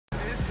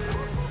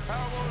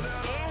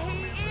There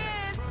he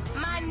is,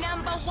 my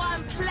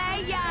 #1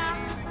 player.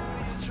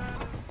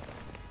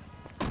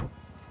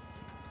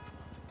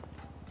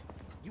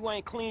 You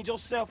ain't cleaned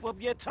yourself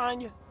up yet,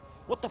 Tonya?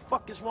 What the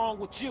fuck is wrong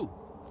with you?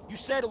 You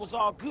said it was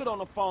all good on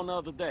the phone the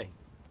other day.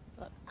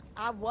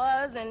 I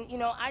was, and, you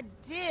know, I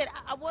did.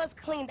 I was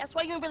clean. That's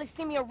why you didn't really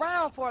see me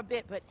around for a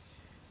bit, but...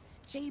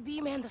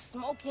 JB, man, the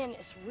smoking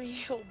is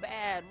real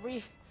bad.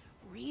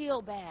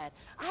 Real bad.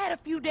 I had a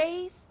few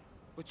days.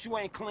 But you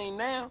ain't clean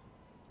now?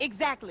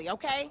 Exactly,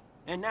 okay?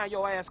 And now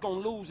your ass gonna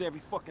lose every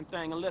fucking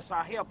thing unless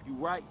I help you,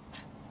 right?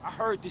 I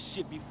heard this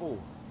shit before.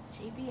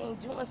 JB ain't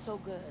doing so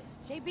good.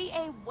 JB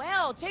ain't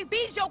well.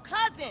 JB's your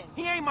cousin.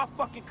 He ain't my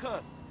fucking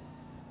cousin.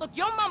 Look,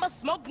 your mama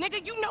smoked,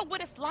 nigga. You know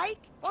what it's like.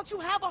 Won't you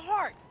have a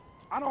heart?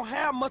 I don't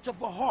have much of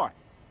a heart.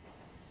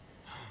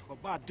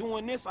 But by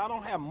doing this, I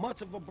don't have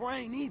much of a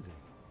brain either.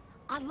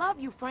 I love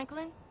you,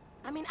 Franklin.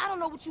 I mean, I don't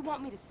know what you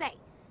want me to say.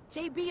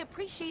 JB,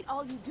 appreciate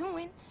all you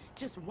doing.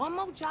 Just one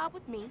more job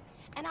with me,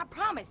 and I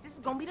promise this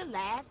is gonna be the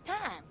last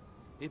time.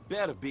 It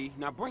better be.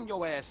 Now bring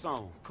your ass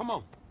on. Come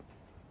on.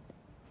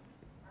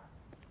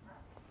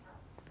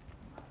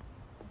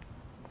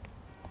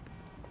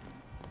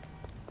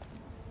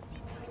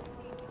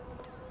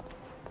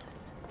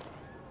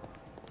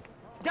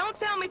 Don't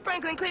tell me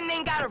Franklin Clinton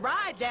ain't got a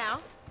ride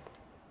down.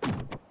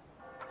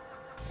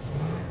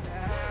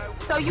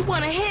 So you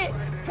want to hit?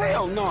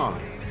 Hell no.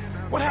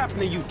 What happened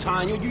to you,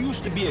 Tonya? You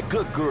used to be a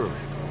good girl.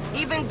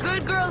 Even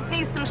good girls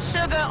need some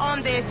sugar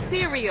on their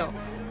cereal.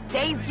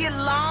 Days get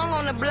long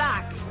on the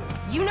block.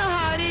 You know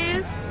how it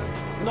is.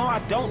 No, I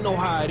don't know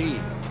how it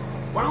is.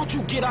 Why don't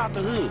you get out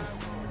the hood?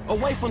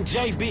 Away from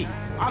JB.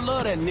 I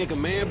love that nigga,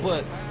 man,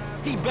 but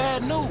he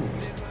bad news.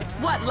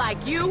 What,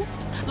 like you?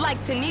 Like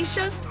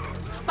Tanisha?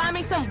 Find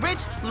me some rich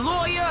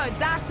lawyer or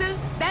doctor?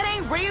 That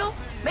ain't real.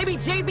 Maybe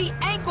JB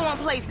ain't going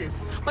places,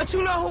 but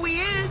you know who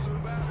he is?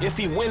 If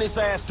he went his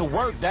ass to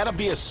work, that'll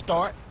be a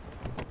start.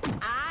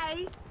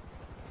 Aight.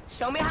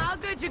 Show me how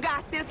good you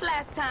got since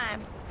last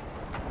time.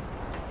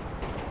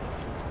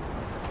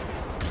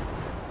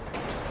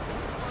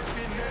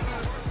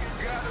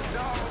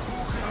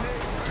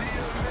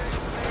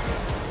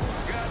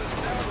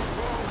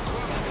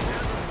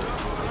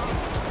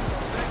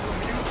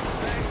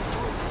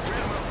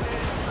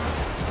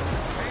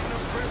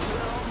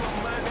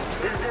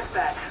 This is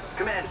dispatch.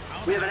 Come in.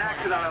 We have an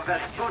accident on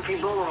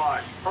Vespucci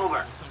Boulevard.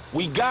 Over.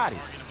 We got it.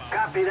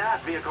 Copy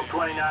that, vehicle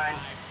 29.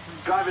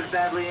 Driver's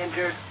badly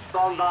injured.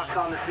 Phone box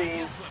on the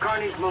scene. Car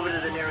needs moving to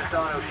the nearest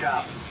auto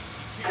shop.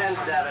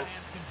 10-7.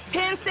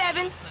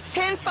 10-7,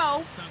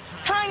 10-4.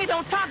 Tonya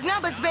don't talk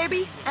numbers,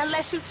 baby.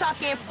 Unless you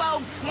talking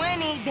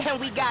 420, then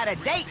we got a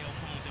date.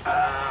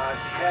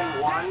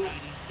 10-1.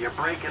 You're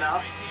breaking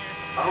up.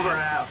 Over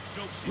and out.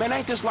 Man,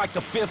 ain't this like the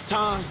 5th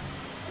time?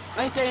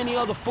 Ain't there any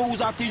other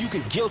fools out there you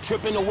can guilt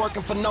trip into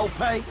working for no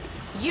pay?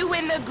 You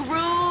in the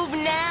groove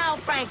now,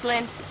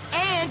 Franklin.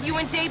 And you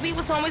and JB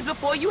was homies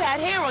before you had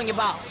hair on your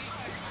balls.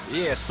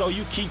 Yeah, so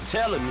you keep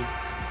telling me.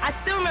 I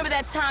still remember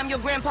that time your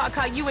grandpa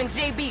caught you and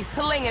JB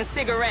slinging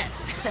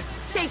cigarettes.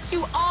 Chased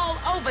you all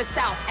over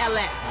South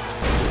LS.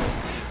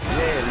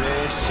 Yeah,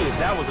 man, shit,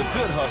 that was a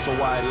good hustle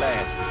while it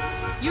lasted.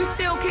 You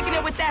still kicking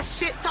it with that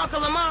shit talker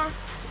Lamar?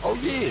 Oh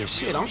yeah,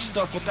 shit, I'm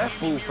stuck with that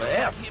fool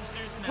forever.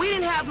 We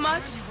didn't have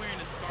much,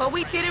 but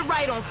we did it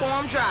right on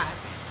Forum Drive.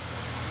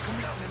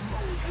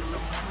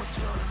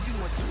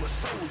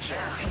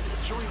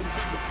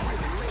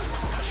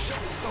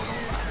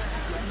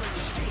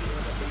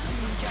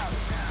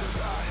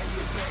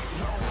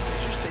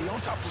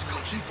 Top was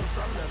Gucci first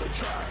I let her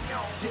try.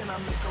 Then I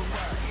make her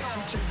ride.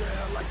 She changed her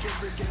hair like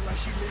every game, like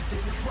she lived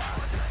in his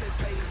ride. They say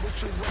pay it with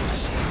your way.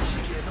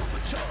 She get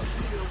overcharged.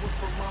 Still with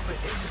her mama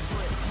in the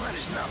blood.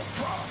 Money's not a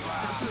problem.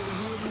 Take to the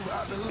hood, move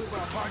out the hood,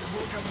 buy a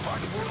pocketbook, got the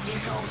pocketbook,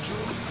 then call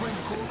jewelry, bring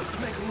the cool,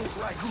 make her look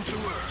like Gucci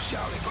world.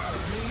 Shouty got a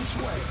mean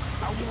swag.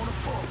 I wanna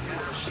fuck with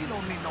her. She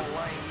don't need no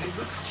lame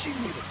nigga. She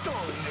need a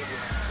thug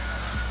nigga.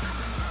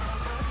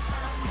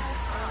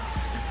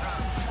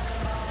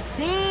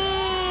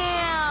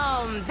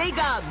 Damn, they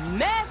got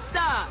messed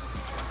up.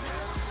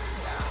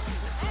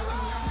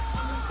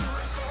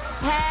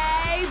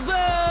 Hey,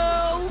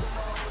 boo.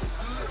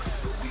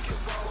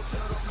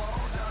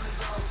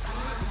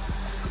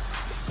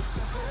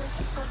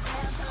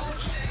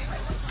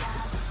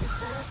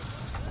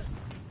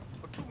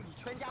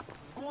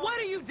 What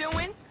are you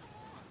doing?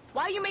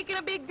 Why are you making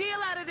a big deal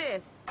out of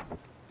this?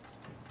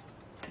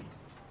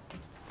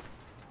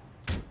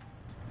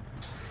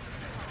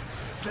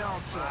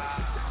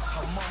 Valentine's.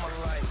 Her mama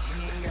like,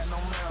 he ain't got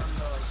no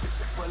manners.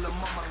 But her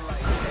mama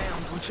like,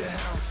 damn, Gucci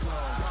house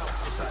on.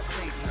 It's our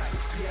date night.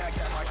 Yeah, I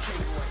got my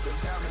cake right. The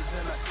diamonds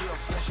in her ear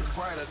flashing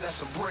brighter.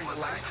 That's a brake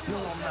light. No,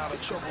 I'm not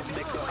a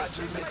troublemaker. I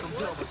just make them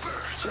double.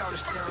 Shout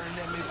staring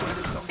at me, but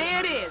it's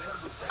there it is.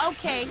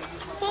 Okay,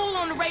 fool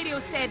on the radio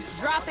said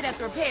drop it at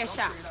the repair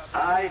shop.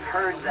 I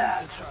heard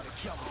that.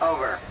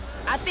 Over.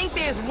 I think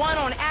there's one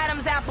on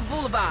Adams Apple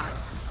Boulevard.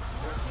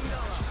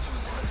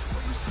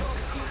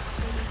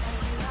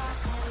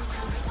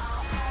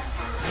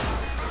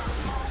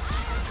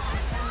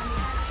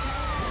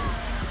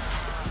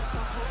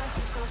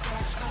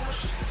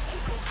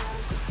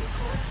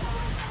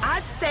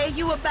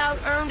 you about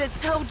earned a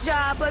tow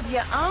job of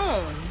your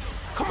own.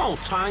 Come on,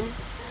 Tonya.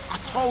 I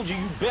told you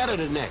better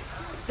than that.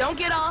 Don't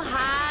get all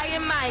high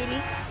and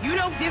mighty. You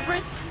know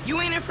different.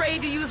 You ain't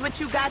afraid to use what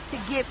you got to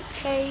get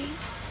paid.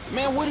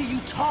 Man, what are you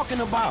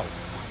talking about?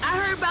 I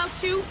heard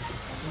about you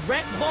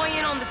rent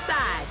boying on the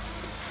side,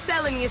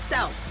 selling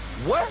yourself.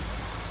 What?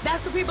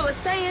 That's what people are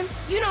saying.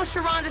 You know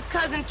Sharonda's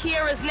cousin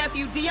Kiara's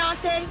nephew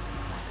Deontay?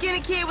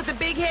 Skinny kid with the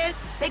big head?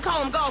 They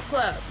call him Golf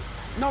Club.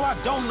 No, I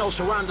don't know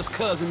Sharonda's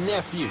cousin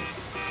nephew.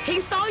 He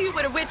saw you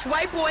with a rich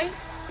white boy.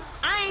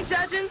 I ain't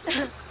judging.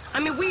 I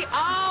mean, we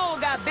all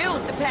got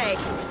bills to pay.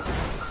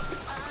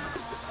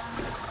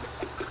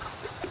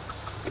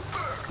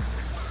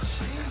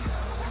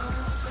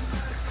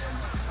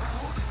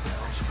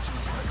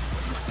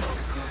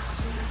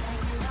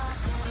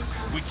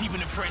 We're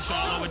keeping it fresh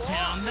all over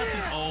town.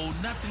 Nothing old,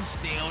 nothing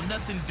stale,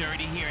 nothing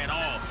dirty here at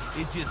all.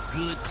 It's just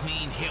good,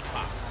 clean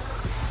hip-hop.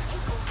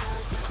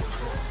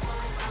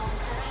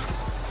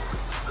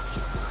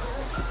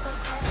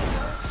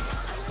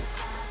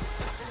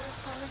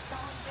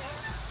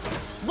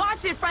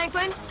 Watch it,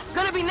 Franklin.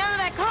 Gonna be none of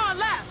that car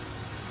left.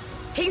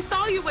 He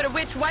saw you with a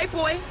rich white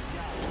boy.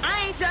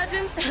 I ain't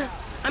judging.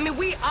 I mean,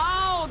 we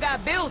all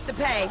got bills to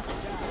pay.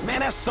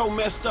 Man, that's so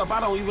messed up, I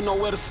don't even know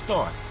where to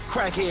start.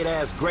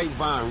 Crackhead-ass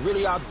Grapevine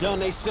really outdone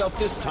theyself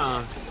this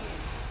time.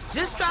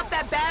 Just drop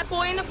that bad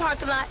boy in the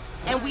parking lot,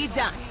 and we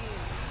done.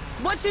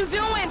 What you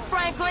doing,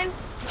 Franklin?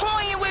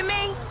 Toying with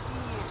me?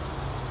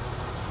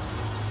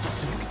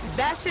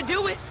 That should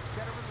do it.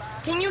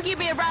 Can you give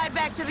me a ride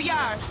back to the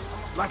yard?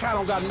 Like I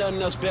don't got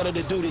nothing else better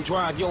to do than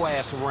drive your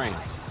ass around.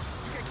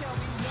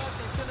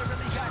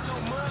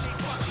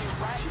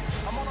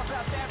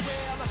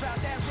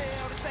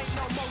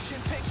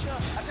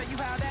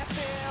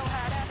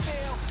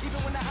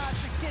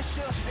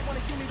 They wanna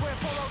see me wear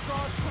polo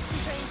drawers, put 2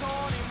 chains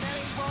on, and that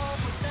ain't wrong,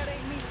 but that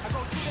ain't me. I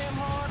go too damn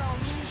hard on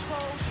new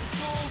clothes and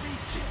jewelry,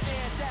 just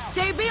stand out.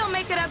 JB will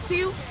make it up to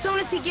you soon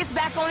as he gets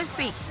back on his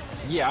feet.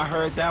 Yeah, I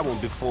heard that one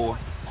before.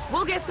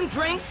 We'll get some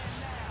drink,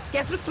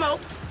 get some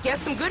smoke, get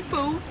some good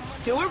food,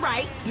 do it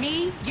right.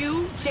 Me,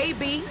 you,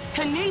 JB,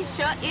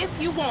 Tanisha, if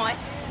you want.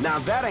 Now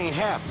that ain't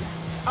happening.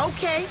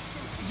 Okay,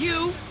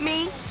 you,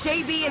 me,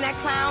 JB, and that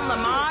clown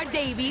Lamar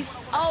Davies,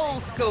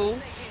 old school.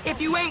 If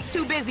you ain't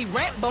too busy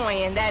rent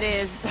boying, that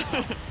is.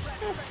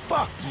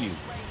 Fuck you.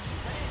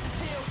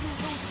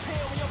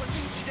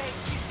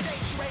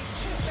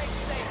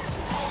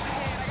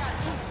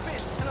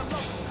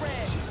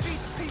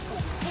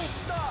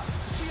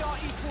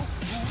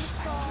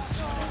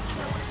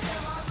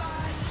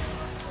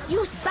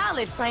 You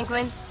solid,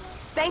 Franklin.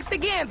 Thanks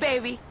again,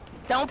 baby.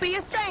 Don't be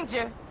a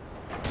stranger.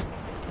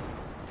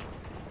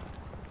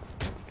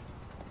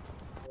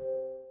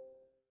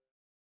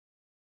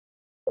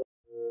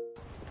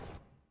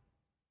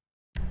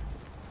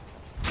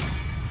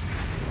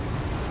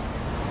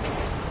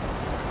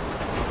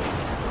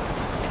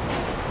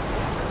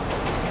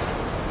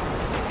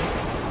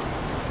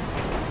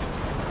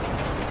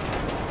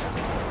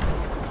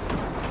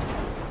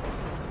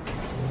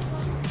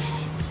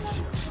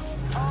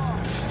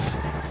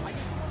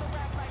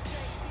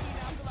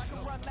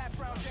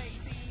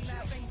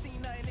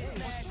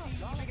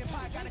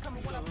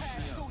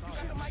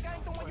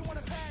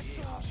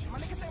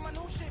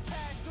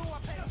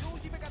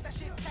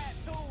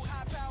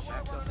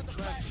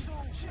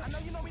 I know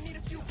you know we need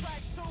a few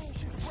plaques too.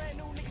 Brand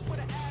new niggas with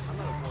an ass.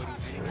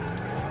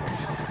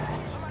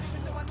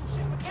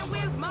 And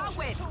where's my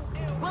wit?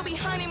 We'll be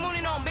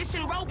honeymooning on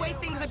Mission Road, way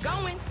things are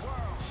going.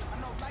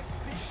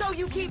 So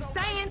you keep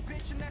saying,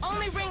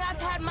 only ring I've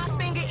had my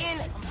finger in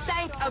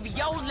stank of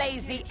your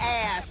lazy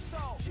ass.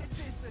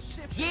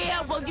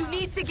 Yeah, well, you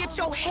need to get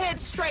your head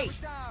straight.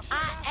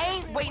 I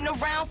ain't waiting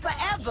around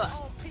forever.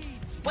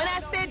 When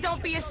I said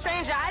don't be a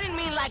stranger, I didn't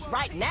mean like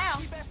right now.